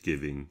bad gift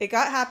giving. It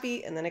got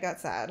happy and then it got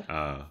sad.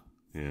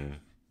 Yeah.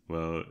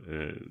 Well,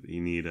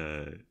 you need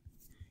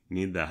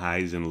the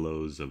highs and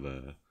lows of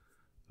a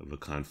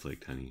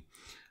conflict, honey.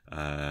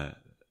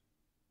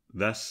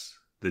 Thus,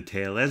 the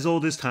tale as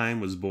old as time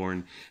was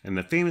born, and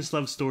the famous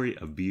love story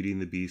of Beauty and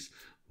the Beast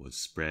was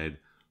spread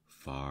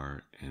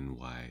far and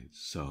wide.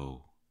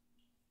 So,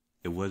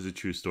 it was a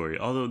true story.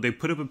 Although they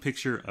put up a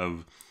picture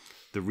of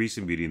the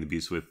recent Beauty and the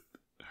Beast with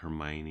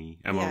Hermione,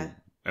 Emma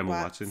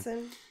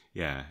Watson.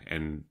 Yeah,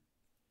 and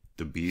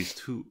the Beast,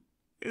 who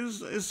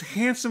is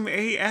handsome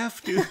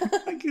AF, dude.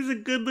 Like, he's a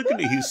good looking.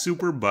 He's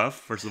super buff.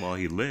 First of all,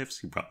 he lifts.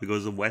 He probably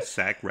goes to West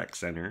Sac Rec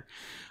Center,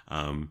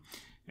 and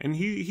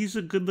he's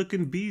a good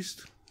looking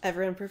beast.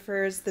 Everyone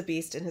prefers the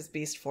Beast in his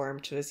beast form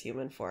to his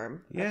human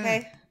form. Yeah,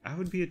 okay? I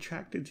would be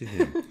attracted to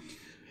him.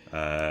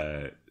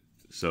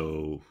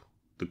 So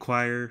the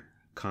choir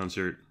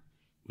concert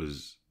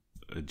was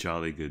a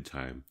jolly good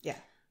time. Yeah.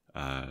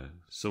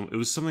 So it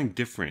was something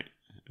different.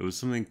 It was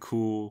something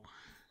cool.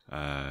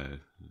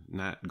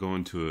 Not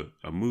going to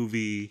a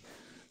movie,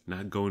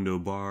 not going to a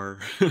bar,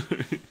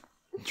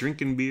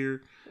 drinking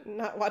beer,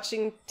 not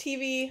watching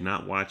TV,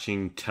 not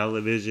watching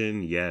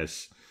television.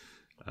 Yes.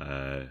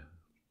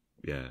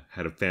 Yeah,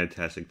 had a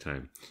fantastic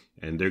time.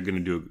 And they're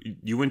going to do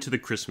you went to the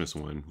Christmas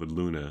one with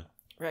Luna.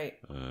 Right.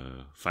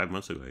 5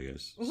 months ago, I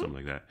guess. Mm-hmm. Something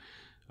like that.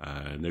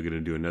 And they're going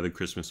to do another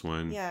Christmas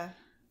one. Yeah.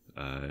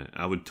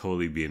 I would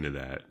totally be into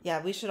that.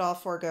 Yeah, we should all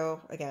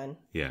forego again.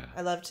 Yeah.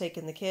 I love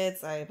taking the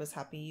kids. I was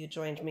happy you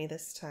joined me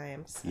this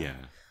time. So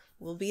yeah.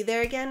 We'll be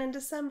there again in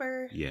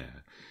December. Yeah.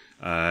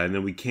 And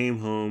then we came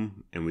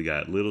home and we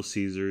got Little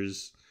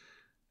Caesars.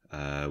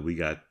 We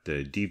got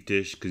the deep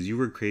dish because you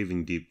were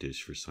craving deep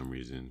dish for some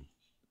reason.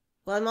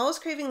 Well, I'm always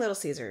craving Little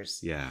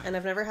Caesars. Yeah. And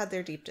I've never had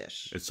their deep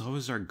dish. It's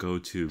always our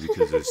go-to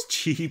because it's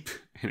cheap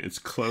and it's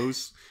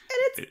close.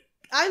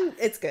 And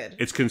it's good.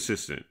 It's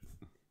consistent.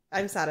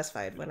 I'm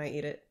satisfied when I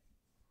eat it.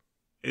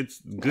 It's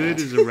good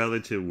is a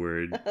relative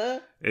word.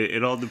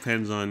 It all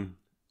depends on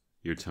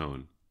your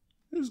tone.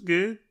 It was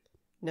good.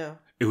 No.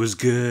 It was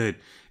good.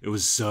 It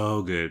was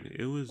so good.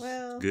 It was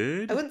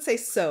good. I wouldn't say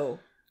so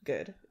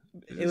good.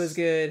 It was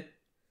good.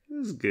 It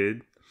was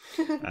good.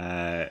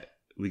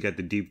 We got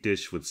the deep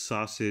dish with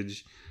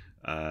sausage.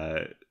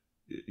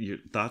 Your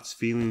thoughts,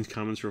 feelings,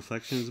 comments,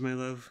 reflections, my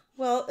love?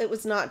 Well, it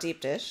was not deep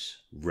dish.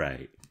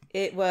 Right.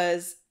 It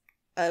was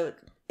a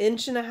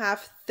 1.5 inch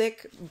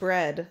thick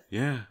bread.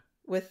 Yeah.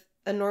 With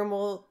a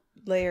normal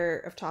layer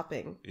of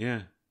topping.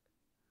 Yeah.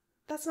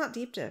 That's not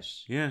deep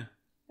dish. Yeah.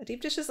 A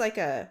deep dish is like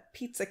a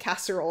pizza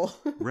casserole.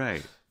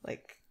 Right.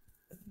 Like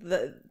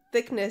the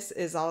thickness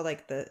is all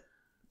like the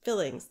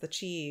fillings, the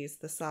cheese,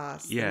 the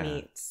sauce, the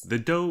meats. The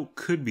dough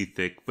could be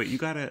thick, but you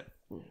gotta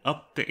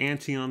up the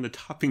ante on the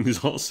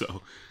toppings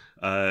also.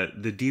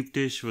 The deep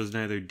dish was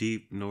neither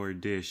deep nor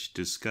dish.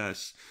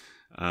 Discuss.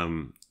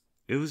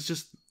 It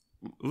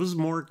was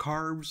more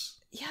carbs.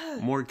 Yeah.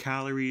 More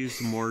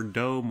calories, more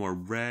dough, more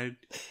bread.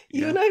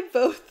 You and I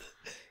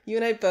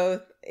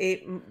both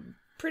ate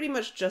pretty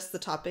much just the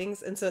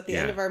toppings. And so at the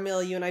end of our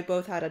meal, you and I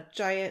both had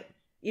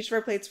each of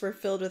our plates were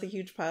filled with a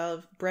huge pile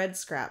of bread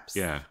scraps.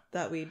 Yeah.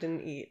 That we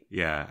didn't eat.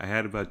 Yeah. I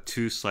had about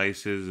 2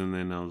 slices and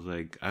then I was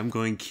like, I'm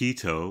going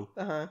keto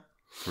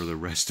for the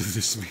rest of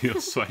this meal.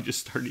 So I just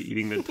started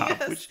eating the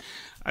top, which,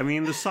 I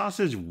mean, the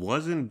sausage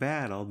wasn't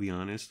bad, I'll be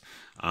honest.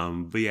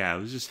 But yeah, it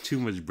was just too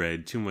much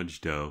bread, too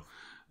much dough.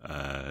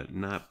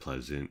 Not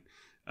pleasant.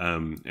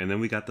 And then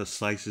we got the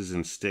slices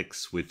and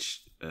sticks,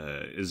 which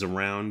is a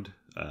round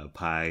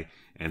pie,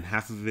 and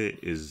half of it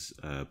is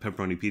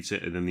pepperoni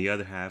pizza, and then the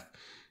other half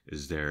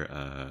is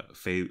their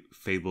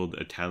fabled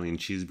Italian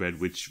cheese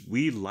bread, which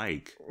we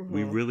like. Mm-hmm.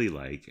 We really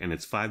like, and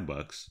it's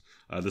 $5.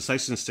 The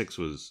slices and sticks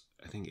was,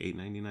 I think,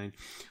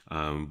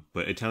 $8.99.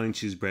 But Italian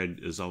cheese bread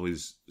is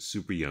always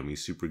super yummy,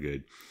 super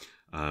good.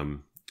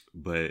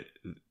 But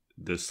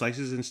the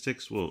slices and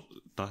sticks, well,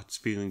 thoughts,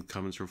 feelings,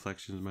 comments,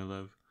 reflections, my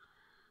love?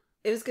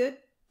 It was good.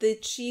 The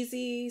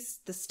cheesy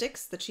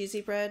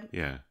bread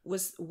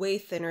was way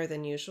thinner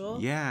than usual.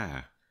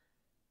 Yeah.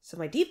 So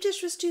my deep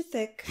dish was too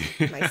thick.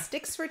 My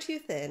sticks were too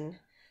thin.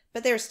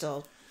 But they're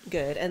still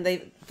good. And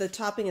the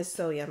topping is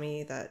so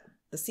yummy that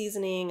the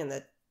seasoning and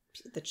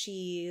the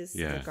cheese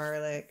and the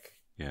garlic.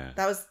 Yeah.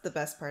 That was the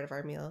best part of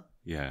our meal.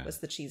 Yeah. Was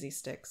the cheesy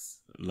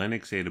sticks.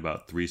 Lennox ate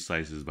about 3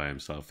 slices by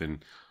himself,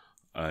 and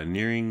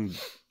nearing,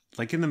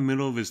 like in the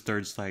middle of his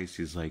 3rd slice,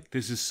 he's like,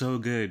 "This is so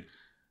good,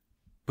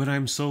 but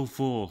I'm so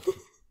full."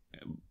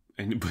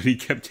 But he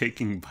kept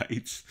taking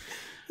bites.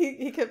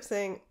 He kept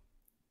saying,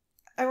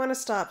 "I want to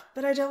stop,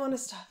 but I don't want to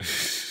stop."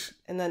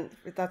 And then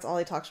that's all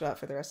he talked about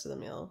for the rest of the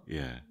meal.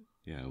 Yeah.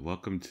 Yeah.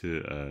 Welcome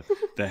to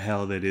the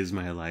hell that is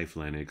my life,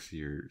 Lennox.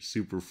 You're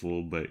super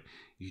full, but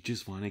you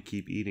just want to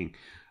keep eating.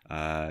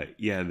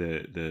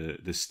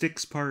 The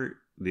sticks part,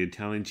 the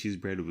Italian cheese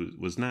bread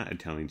was not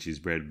Italian cheese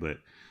bread, but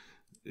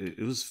it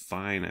was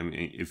fine. I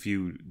mean, if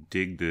you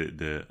dig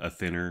a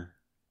thinner,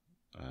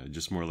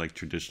 just more like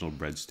traditional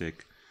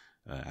breadstick,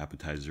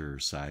 appetizer or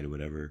side or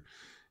whatever,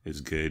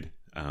 is good.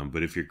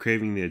 But if you're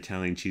craving the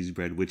Italian cheese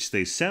bread, which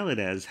they sell it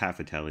as half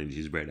Italian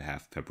cheese bread,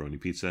 half pepperoni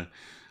pizza,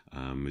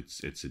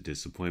 it's a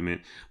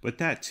disappointment. But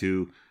that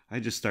too, I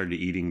just started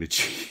eating the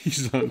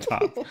cheese on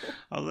top.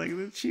 I was like,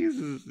 the cheese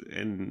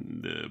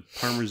and the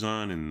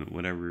Parmesan and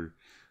whatever,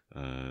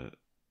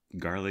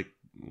 garlic,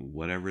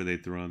 whatever they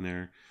throw on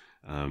there.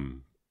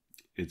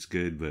 It's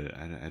good, but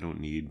I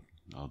don't need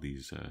all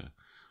these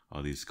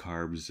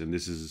carbs. And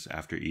this is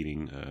after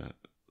eating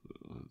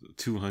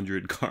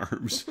 200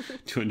 carbs,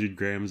 200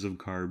 grams of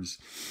carbs.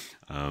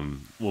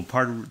 Well,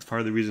 part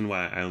of the reason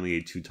why I only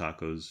ate 2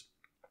 tacos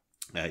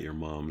at your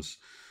mom's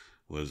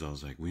was I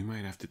was like, we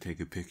might have to take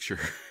a picture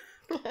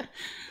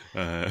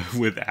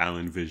with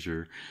Alan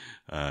Fisher,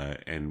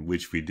 and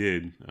which we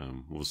did.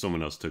 Well,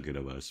 someone else took it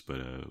of us, but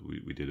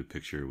we did a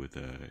picture with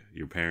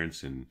your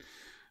parents and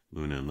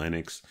Luna and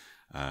Lennox.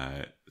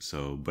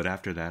 But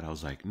after that, I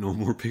was like, no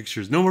more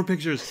pictures, no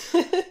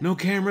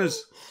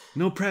cameras,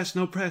 no press.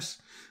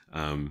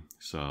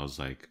 So I was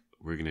like,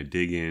 we're going to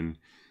dig in,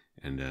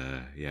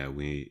 and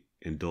we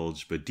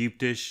indulged, but deep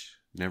dish,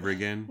 never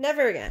again.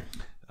 Never again.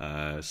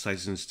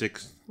 Slices and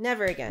sticks.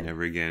 Never again.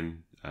 Never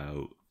again.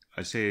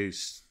 I say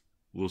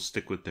we'll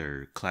stick with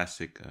their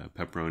classic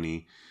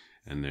pepperoni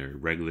and their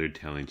regular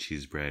Italian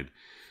cheese bread.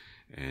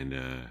 And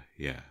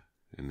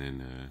and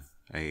then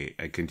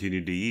I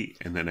continued to eat,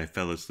 and then I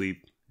fell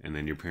asleep, and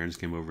then your parents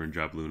came over and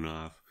dropped Luna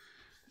off.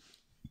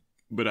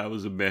 But I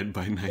was in bed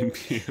by 9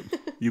 p.m.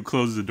 You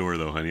closed the door,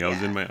 though, honey. I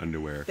was in my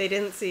underwear. They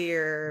didn't see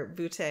your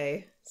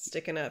bootay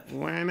sticking up.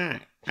 Why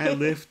not? I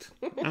lift.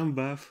 I'm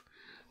buff.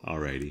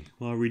 Alrighty.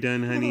 Well, are we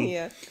done, honey?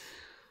 Yeah.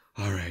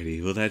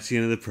 Alrighty. Well, that's the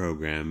end of the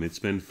program. It's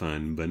been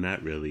fun, but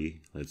not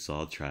really. Let's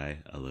all try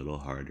a little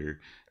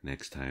harder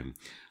next time.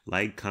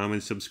 Like,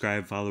 comment,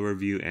 subscribe, follow,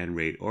 review, and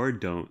rate. Or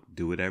don't.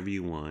 Do whatever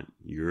you want.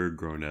 You're a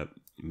grown-up.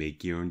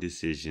 Make your own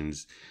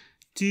decisions.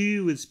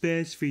 Do what's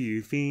best for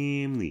your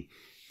family.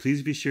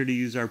 Please be sure to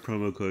use our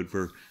promo code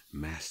for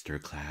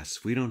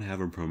Masterclass. We don't have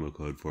a promo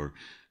code for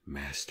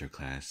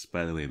Masterclass.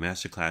 By the way,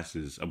 Masterclass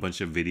is a bunch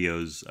of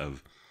videos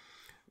of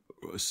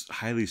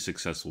highly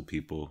successful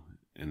people,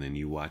 and then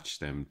you watch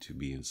them to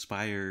be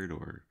inspired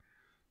or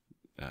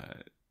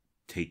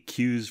take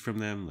cues from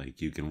them.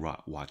 Like you can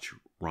watch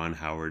Ron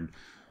Howard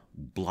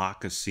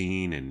block a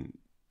scene and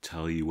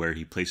tell you where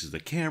he places the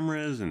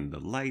cameras and the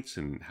lights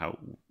and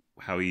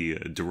how he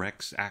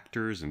directs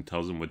actors and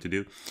tells them what to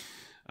do.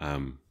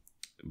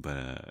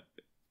 But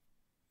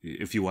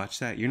if you watch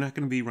that, you're not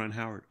going to be Ron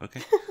Howard,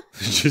 okay?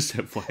 Just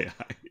FYI.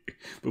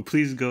 But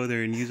please go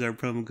there and use our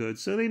promo code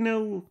so they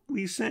know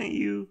we sent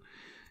you.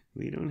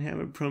 We don't have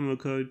a promo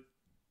code,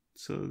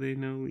 so they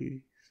know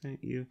we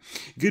sent you.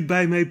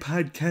 Goodbye, my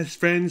podcast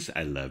friends.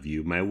 I love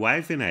you. My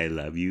wife and I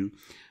love you.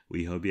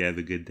 We hope you have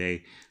a good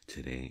day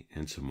today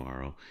and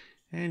tomorrow.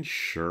 And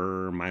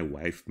sure, my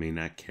wife may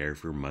not care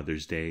for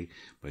Mother's Day,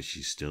 but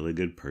she's still a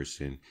good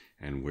person,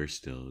 and we're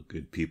still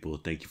good people.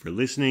 Thank you for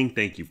listening.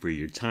 Thank you for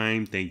your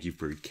time. Thank you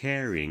for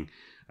caring.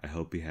 I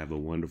hope you have a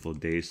wonderful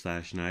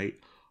day/night.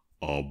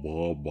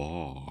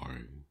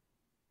 Bye-bye.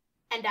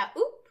 And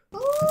oop.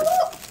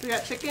 We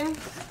got chicken.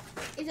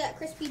 Is that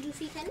crispy,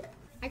 juicy tender?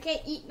 I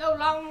can't eat no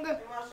longer.